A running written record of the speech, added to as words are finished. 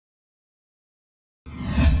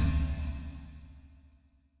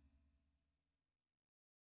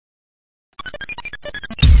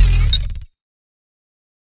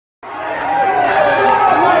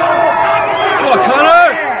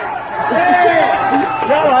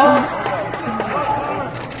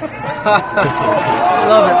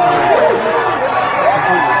Love it.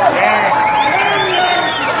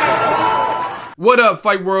 What up,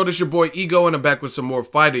 Fight World? It's your boy Ego, and I'm back with some more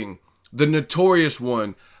fighting. The notorious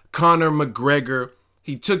one, Conor McGregor.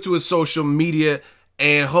 He took to his social media,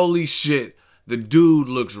 and holy shit, the dude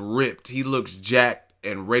looks ripped. He looks jacked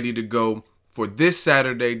and ready to go for this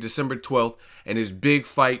Saturday, December 12th, and his big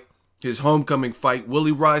fight, his homecoming fight. Will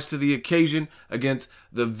he rise to the occasion against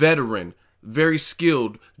the veteran, very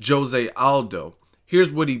skilled Jose Aldo?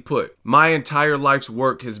 Here's what he put. My entire life's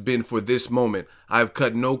work has been for this moment. I have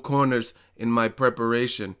cut no corners in my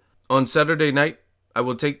preparation. On Saturday night, I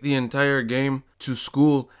will take the entire game to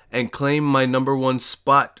school and claim my #1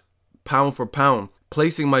 spot, pound for pound,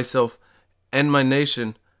 placing myself and my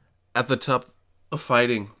nation at the top of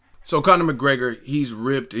fighting. So Conor McGregor, he's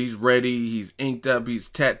ripped, he's ready, he's inked up, he's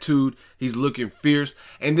tattooed, he's looking fierce,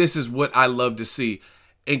 and this is what I love to see.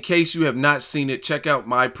 In case you have not seen it, check out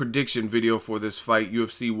my prediction video for this fight,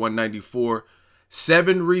 UFC 194.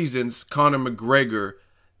 7 reasons Conor McGregor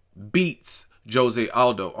beats Jose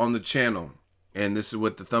Aldo on the channel. And this is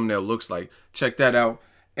what the thumbnail looks like. Check that out.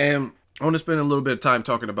 And I want to spend a little bit of time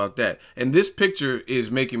talking about that. And this picture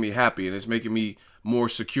is making me happy, and it's making me more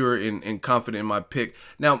secure and confident in my pick.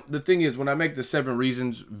 Now, the thing is, when I make the 7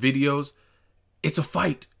 reasons videos, it's a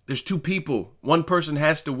fight. There's 2 people. One person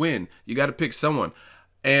has to win. You got to pick someone.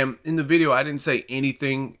 And in the video, I didn't say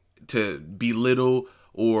anything to belittle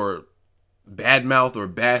or badmouth or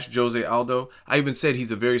bash Jose Aldo. I even said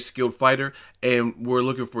he's a very skilled fighter, and we're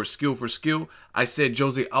looking for skill for skill. I said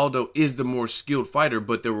Jose Aldo is the more skilled fighter,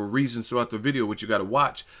 but there were reasons throughout the video, which you got to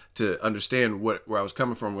watch to understand where I was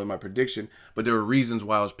coming from with my prediction. But there were reasons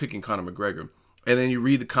why I was picking Conor McGregor. And then you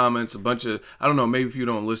read the comments, a bunch of, I don't know, maybe if you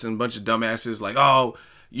don't listen, a bunch of dumbasses like, oh,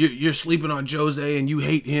 you're sleeping on Jose and you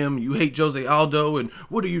hate him, you hate Jose Aldo, and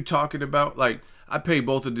what are you talking about? Like, I pay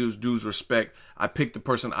both of those dudes respect. I pick the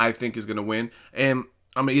person I think is going to win, and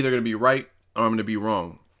I'm either going to be right or I'm going to be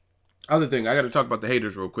wrong. Other thing, I got to talk about the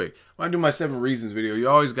haters real quick. When I do my 7 reasons video, you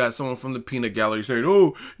always got someone from the peanut gallery saying,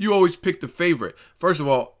 oh, you always pick the favorite. First of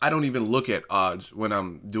all, I don't even look at odds when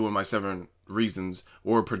I'm doing my 7 reasons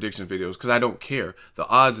or prediction videos because I don't care. The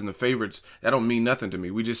odds and the favorites, that don't mean nothing to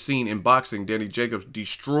me. We just seen in boxing Danny Jacobs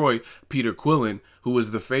destroy Peter Quillen, who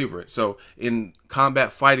was the favorite. So in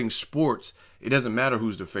combat fighting sports, it doesn't matter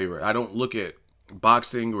who's the favorite. I don't look at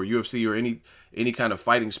boxing or UFC or any kind of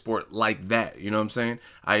fighting sport like that. You know what I'm saying?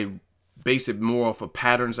 I base it more off of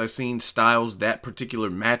patterns I've seen, styles, that particular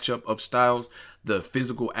matchup of styles, the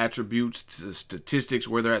physical attributes, the statistics,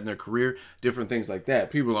 where they're at in their career, different things like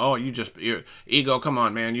that. People are, oh, you're Ego, come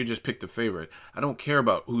on, man, you just picked the favorite. I don't care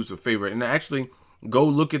about who's the favorite. And actually, go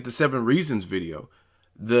look at the 7 reasons video.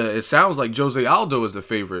 It sounds like Jose Aldo is the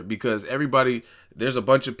favorite because everybody, there's a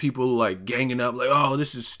bunch of people like ganging up like, oh,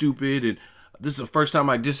 this is stupid, and this is the first time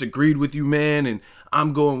I disagreed with you, man, and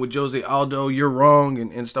I'm going with Jose Aldo, you're wrong,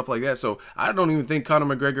 and stuff like that. So I don't even think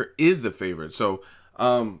Conor McGregor is the favorite. So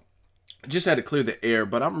just had to clear the air,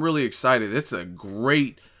 but I'm really excited. It's a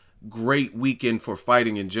great weekend for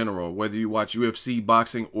fighting in general, whether you watch UFC,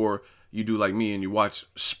 boxing, or you do like me and you watch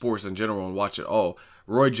sports in general and watch it all.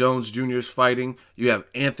 Roy Jones Jr. is fighting. You have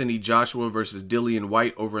Anthony Joshua versus Dillian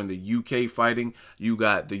White over in the UK fighting. You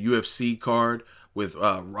got the UFC card with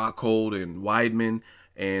Rockhold and Weidman,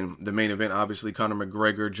 and the main event, obviously, Conor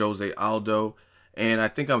McGregor, Jose Aldo, and I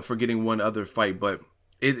think I'm forgetting one other fight, but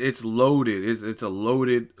it's loaded. It's a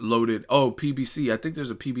loaded. Oh, PBC. I think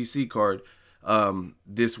there's a PBC card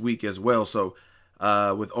this week as well. So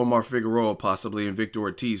with Omar Figueroa possibly and Victor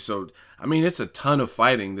Ortiz. So I mean, it's a ton of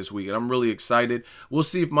fighting this week, and I'm really excited. We'll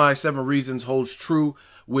see if my 7 reasons holds true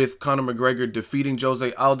with Conor McGregor defeating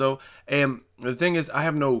Jose Aldo. And the thing is, I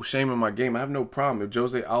have no shame in my game. I have no problem. If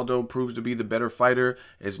Jose Aldo proves to be the better fighter,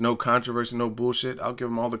 it's no controversy, no bullshit, I'll give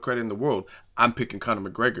him all the credit in the world. I'm picking Conor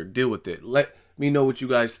McGregor. Deal with it. Let me know what you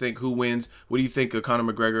guys think. Who wins? What do you think of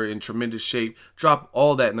Conor McGregor in tremendous shape? Drop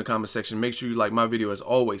all that in the comment section. Make sure you like my video as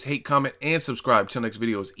always. Hate, comment, and subscribe. Till next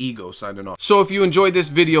video is Ego signing off. So if you enjoyed this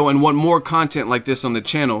video and want more content like this on the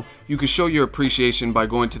channel, you can show your appreciation by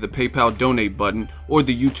going to the PayPal donate button or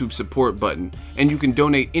the YouTube support button. And you can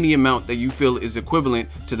donate any amount that you feel is equivalent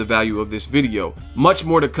to the value of this video. Much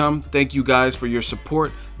more to come. Thank you guys for your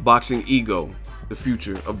support. Boxing Ego, the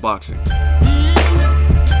future of boxing.